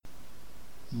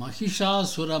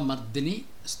Mahishsuramardini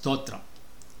Stotram.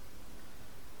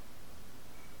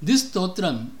 This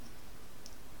Stotram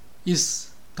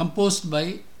is composed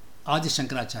by Adi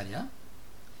Shankaracharya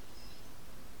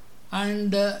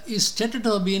and is stated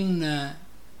to have been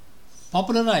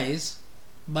popularized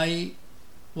by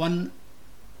one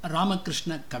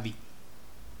Ramakrishna Kavi.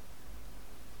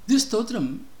 This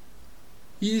Stotram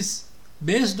is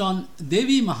based on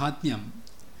Devi Mahatmyam,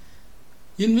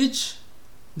 in which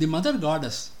the mother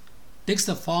goddess takes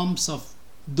the forms of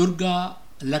Durga,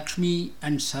 Lakshmi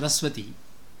and Saraswati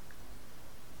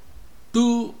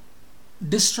to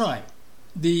destroy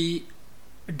the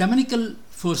demonical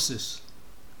forces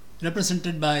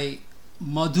represented by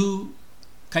Madhu,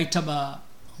 Kaitaba,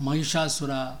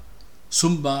 Mahishasura,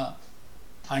 Sumbha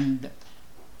and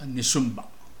Nishumbha.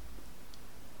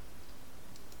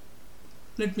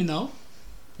 Let me now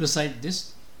recite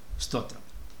this Stotram.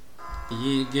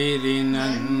 Giri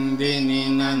Nandini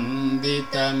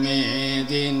Nandita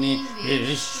Medini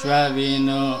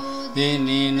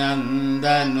Vishwavinodini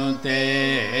Nandanute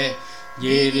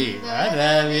Giri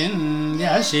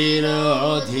Varavindya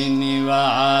Shirodhini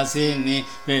Vasini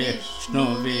Vishnu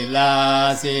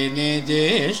Vilasini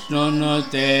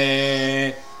Jishnunute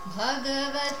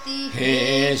Bhagavati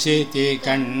He Shiti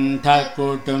Kantha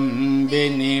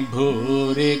Kutumbini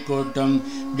Bhuri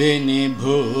Kutumbini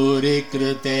Bhuri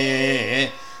Krute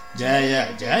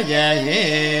Jaya Jaya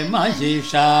He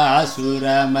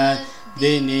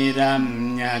Mahishsuramardini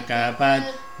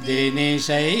Ramyakapadini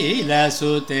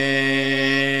Shailasute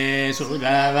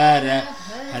Suravara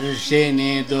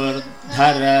Harshini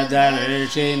Durdhara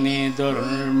Darshini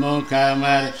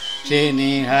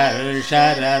Durmukhamarshini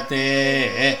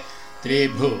Harsharate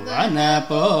Tribhuvana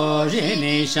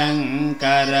Poshini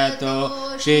Shankarato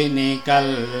Shini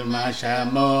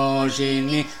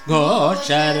Kalmashamoshini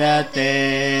Gosharate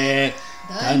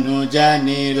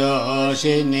Tanujani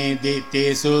Roshini Diti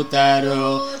Sutaro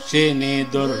Shini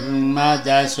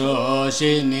Durmadaso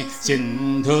Shini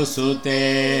Sindhu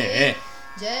Sute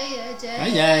Jaya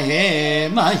Jaya He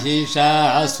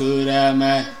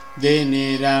Mahishsuramardini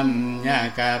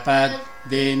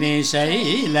Ramyakapadini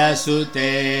Shailasute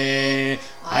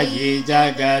Ayi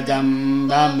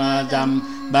Jagadamba Madam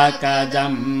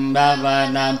Bakadam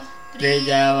Bhavanam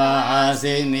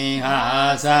Trijavasini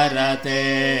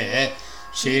Hasarate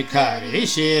Shikhari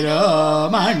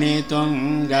Shiromani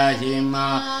Tunga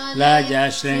Himalaya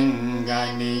Shringa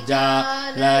Nija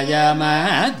Raya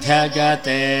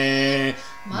Madhyagate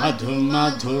Madhu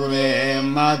Madhure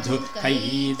Madhu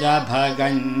Kaita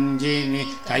Bhaganjini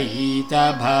Kaita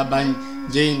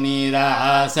Bhabanjini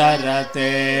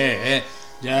Rasarate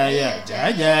Jaya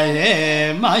Jaya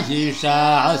He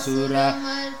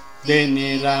Mahishsuramardini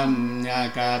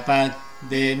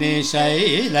Ramyakapadini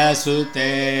Shailasute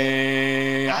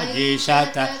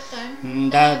Ajishata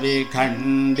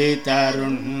Davikhandita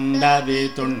Runda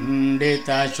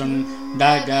Vitundita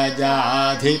Shunda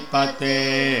Gajadhipate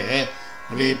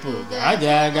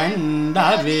Ripugaja Ganda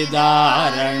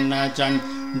Vidarana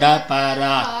Chanda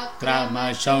Parakrama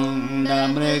Shunda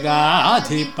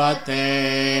Mrigadhipate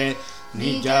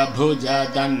Nija Bhuja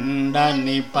Danda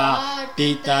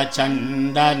Nipatita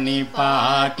Chanda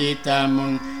Nipatita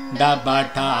Munda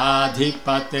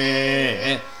Bhattadhipate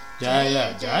Jaya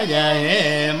Jaya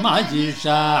He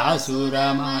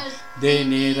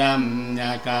Mahishsuramardini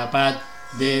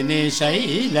Ramyakapadini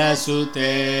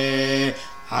Shailasute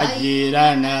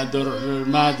Ajirana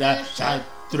Durmada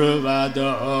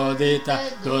Shatruvadodita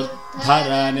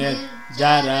Durdharane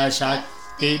Jara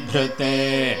Shakti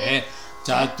Bhrute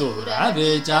Chatura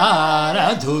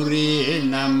Vichara Dhuri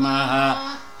Namaha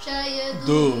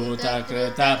Duta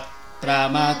Krita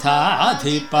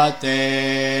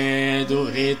Pramathadhipate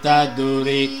Durita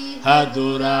Duri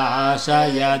Hadura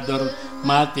Shaya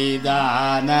Durmati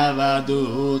Danava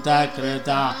Duta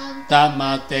Krita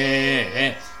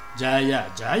Tamate Jaya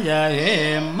Jaya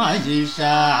He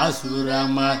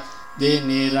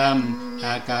Mahishsuramardini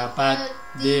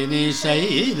Ramyakapadini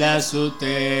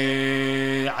Shailasute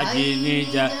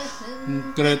Ajinija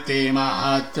Kriti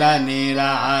Matra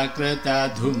Nirakrita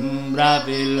Dhumra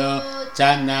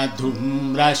Vilochana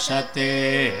Dhumra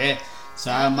Shate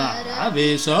Samara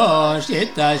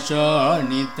Visoshita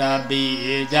Shonita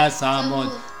Bija Samud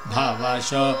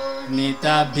Bhavasho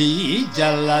Nita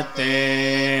Bijalate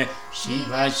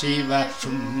Shiva Shiva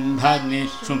Shumbhani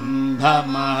Shumbha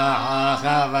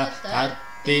Mahava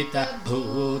Tarpita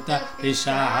Bhuta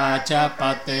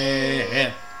Pishachapate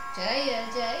Jaya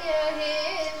Jaya He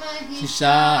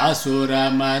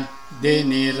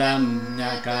Mahishsuramardini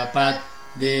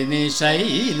Ramyakapadini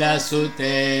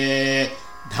Shailasute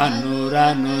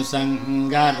Dhanuranu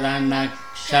Sangarana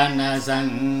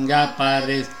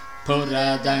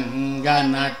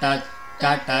क्षणसङ्गपरिस्फुरदङ्गनटत्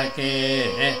कटके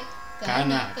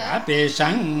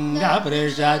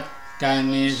कनकपिशङ्गपृषत्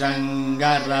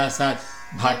कनिशङ्गरसत्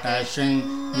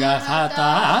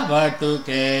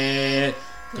भटशृङ्गहतावटुके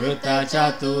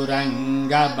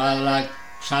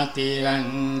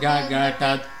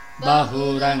कृतचतुरङ्गबलक्षतिरङ्गघटत्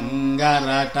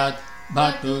बहुरङ्गरटत्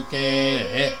भटुके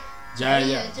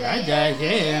जय जय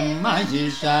हे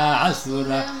महिषासुरमर्दिनि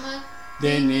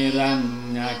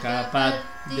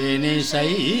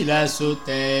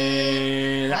शैलसुते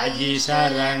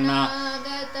अयिशरण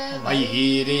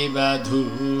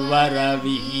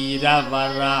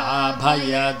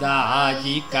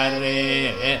वैरिवधूवरवीरवराभयदायि करे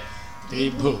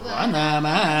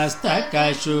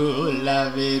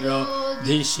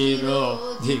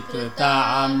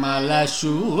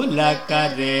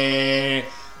त्रिभुवनमस्तकशूलविरोधिशिरोधिकृतामलशूलकरे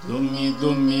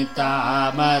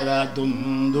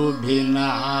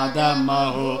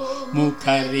दुमिदुमितामरदुन्दुभिनादमहो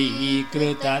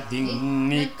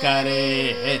मुखरीकृतदिङ्निकरे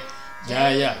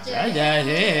जय जय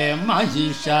हे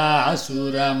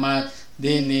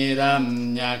महिषासुरमर्दिनि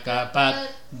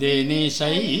रम्यकपर्दिनि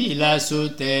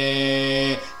शैलसुते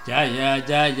जय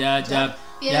जय जय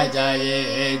जय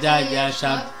जय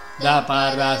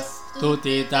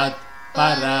शब्दपरस्तुति तत्परविश्वनुते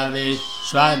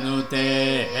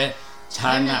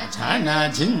छन छन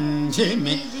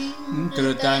झिञ्झिमि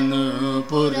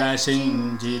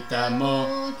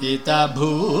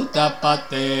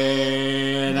कृतनूपुरसिञ्जितमोहितभूतपते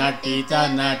नटित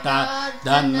नट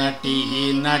धनटी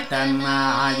नटनायकनाटक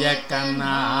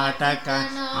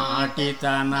नाटित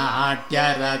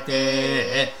नाट्यरते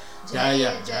जय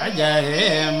जय हे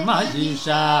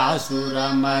महिषासुरमर्दिनि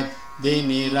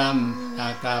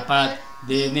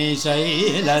रम्यकपर्दिनि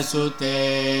शैलसुते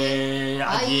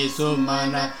अयि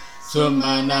सुमन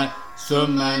सुमन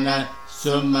सुमन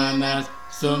सुमन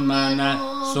सुमन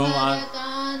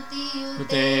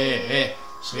सुमते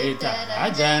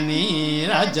श्रितरजनी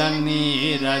रजनी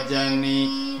रजनी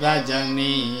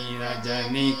रजनी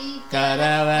रजनी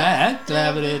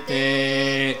करवक्त्रवृते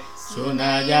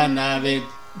सुनयन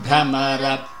विभ्रमर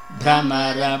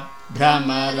भ्रमर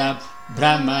भ्रमर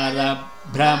भ्रमर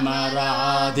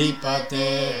भ्रमराधिपते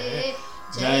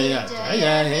जय जय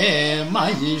हे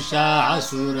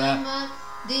महिषासुरमर्दिनि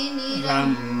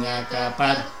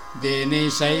रम्यकपर्दिनि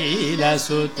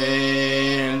शैलसुते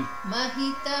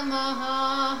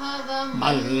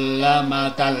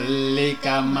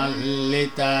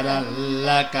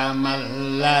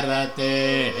मल्लमतल्लिकमल्लितरल्लकमल्लरते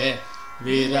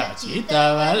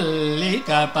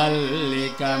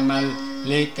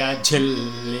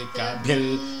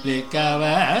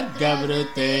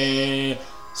विरचितवल्लिकपल्लिकमल्लिकझिल्लिकभिल्लिकवर्गवृते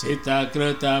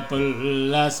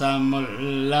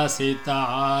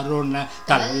सितकृतपुल्लसमुल्लसितारुण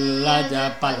तल्लज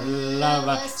पल्लव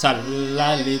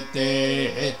सल्ललिते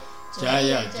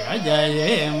जय जय हे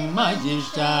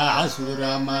महिषासुरमर्दिनि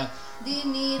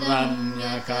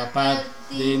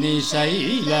रम्यकपर्दिनि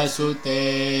शैलसुते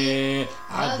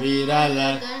अविरल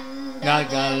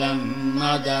गगलं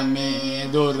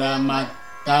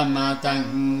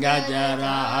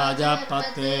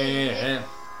मदमेदुरमत्तमतङ्गजराजपते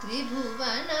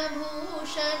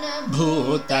त्रिभुवनभूषण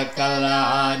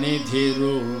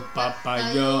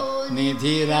भूतकलानिधिरूपपयो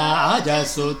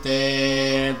निधिराजसुते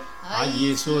अयि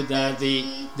सुदति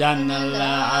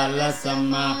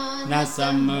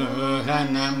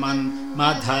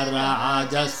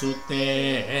जनलालसमनसमोहनमन्मथराजसुते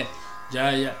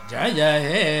जय जय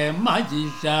हे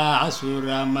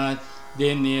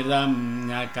महिषासुरमर्दिनि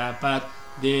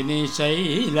रम्यकपर्दिनि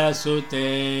शैलसुते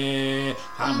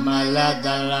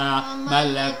अमलदला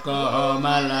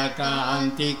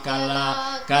मलकोमलकान्तिकला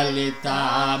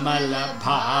कलितामलभालतले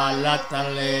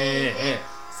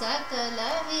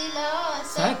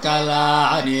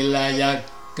सकलानिलय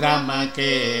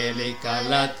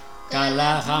क्रमकेलिकलत्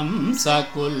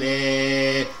कलहंसकुले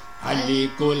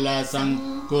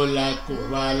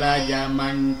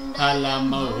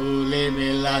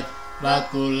अलिकुलसङ्कुलकुवलयमण्डलमौलिमिलत्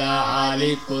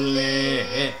वकुलालिकुले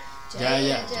जय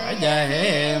जय हे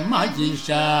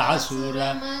महिषासुरमर्दिनि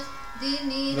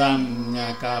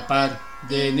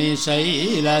रम्यकपर्दिनि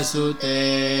शैलसुते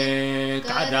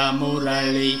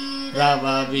करमुरळि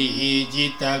रववीजितकूजित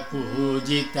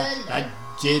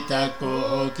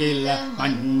लज्जितकोकिल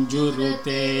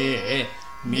मञ्जुरुते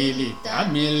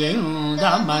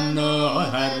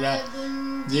मिलितमिलिन्दमनोहर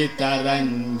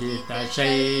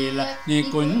जितरञ्जितशैल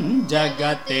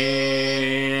निकुञ्जगते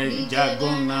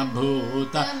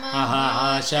जगुणभूत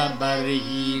महाशबरी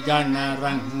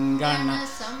गणरङ्गण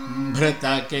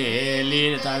संभृतकेलितले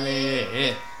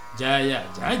जय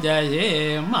जय हे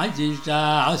महिषासुरमर्दिनि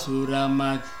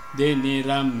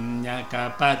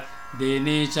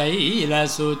रम्यकपर्दिनि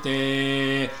शैलसुते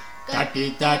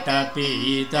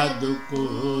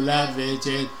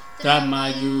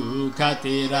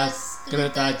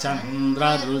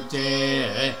कटितटपीतदुकूलविचित्रमयूखतिरस्कृतचन्द्ररुचे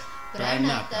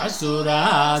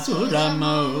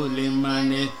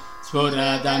प्रणतसुरासुरमौलिमणि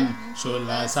स्फुरदन्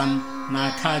शुलसं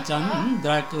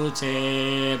नखचन्द्रकुचे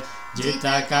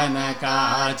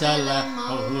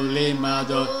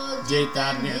जितकनकाचलमौलिमदो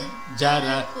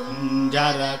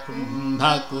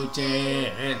जितनिर्जरकुञ्जरकुम्भकुचे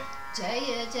जय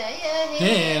जय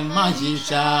हे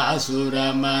महिषासुरमर्दिनि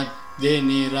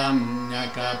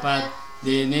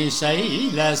रम्यकपर्दिनि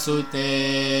शैलसुते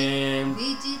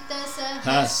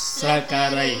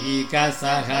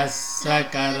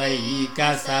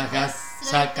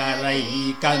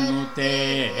सहस्रकरैकसहस्रकरैकसहस्रकरैकनुते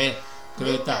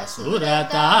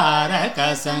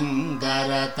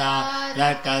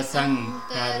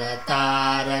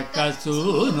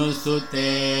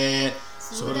कृतसुरतारकसङ्करतारकसूनुसुते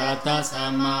सुरत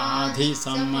समाधि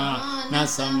समान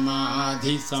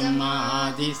समाधि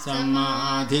समाधि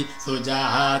समाधि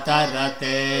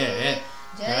सुजातरते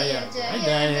जय जय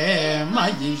हे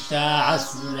महिषासुरमर्दिनि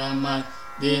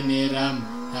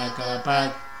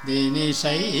रम्यकपर्दिनि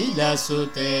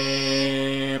शैलसुते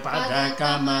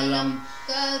पदकमलं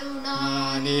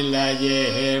करुणानिलये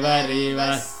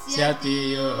वरिवस्यति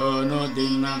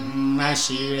योऽनुदिनं न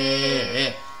शिवे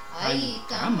अयि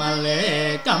कमले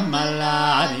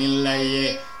कमलानिलये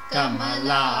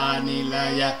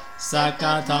कमलानिलय स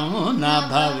कथं न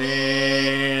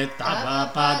भवेत् तव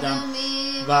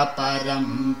पदमेव परं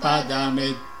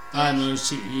पदमित्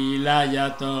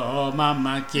अनुशीलयतो मम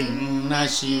किं न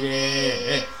शिवे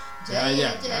जय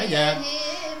जय हे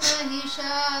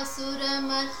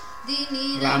महिषासुरमर्दिनि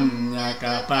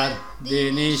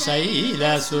रम्यकपर्दिनि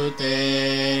शैलसुते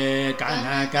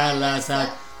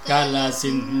कनकलसत्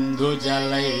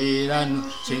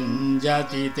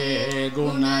कलसिन्धुजलैरनुषिञ्जति ते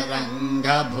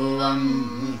गुणरङ्गभुवम्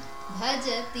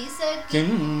भजति किं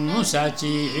नु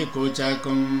शचीकुचकुम्भतटी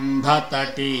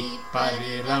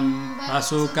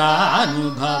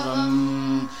परिरम्भसुखानुभवम्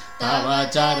तव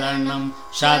चरणं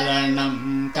शरणं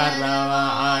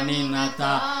करवाणि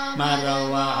नता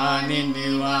मरवाणि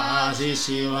निवासि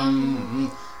शिवम्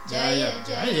जय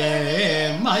जय हे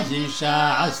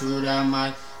महिषासुरमर्दिनि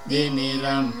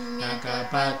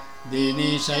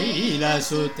रम्यकपर्दिनि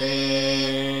शैलसुते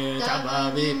तव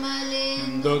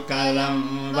विमलेन्दुकलं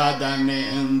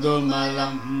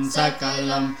वदनेन्दुमलं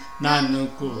सकलं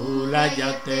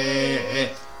नानुकूलयते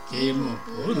किमु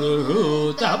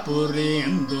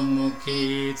पुरुहूतपुरीन्दुमुखी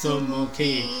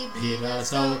सुमुखी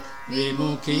भिरसौ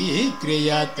विमुखी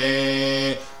क्रियते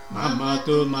मम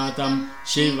तु मतं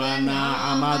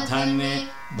शिवनामधने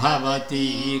भवती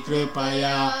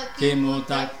कृपया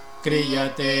किमुत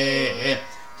क्रियते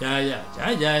जय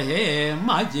जय हे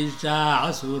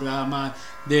महिषासुरमर्दिनि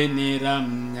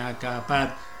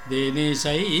रम्यकपर्दिनि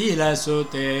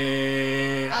शैलसुते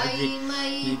अयि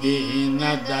दीनदयालुतया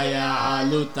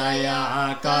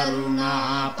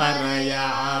करुणापरया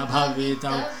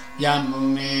भवितौ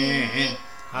यमुने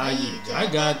अयि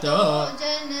जगतो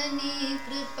जननी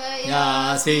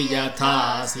कृपयासि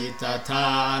यथासि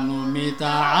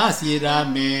तथानुमितासि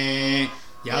रमे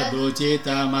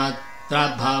यदुचितमत्र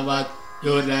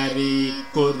भवत्युररी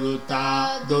कुरुता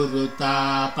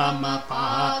दुरुतापमपा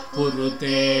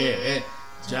कुरुते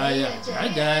जय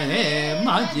जय हे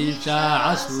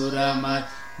महिषासुरमर्दिनि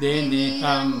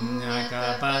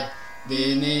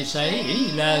रम्यकपर्दिनि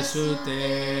शैलसुते।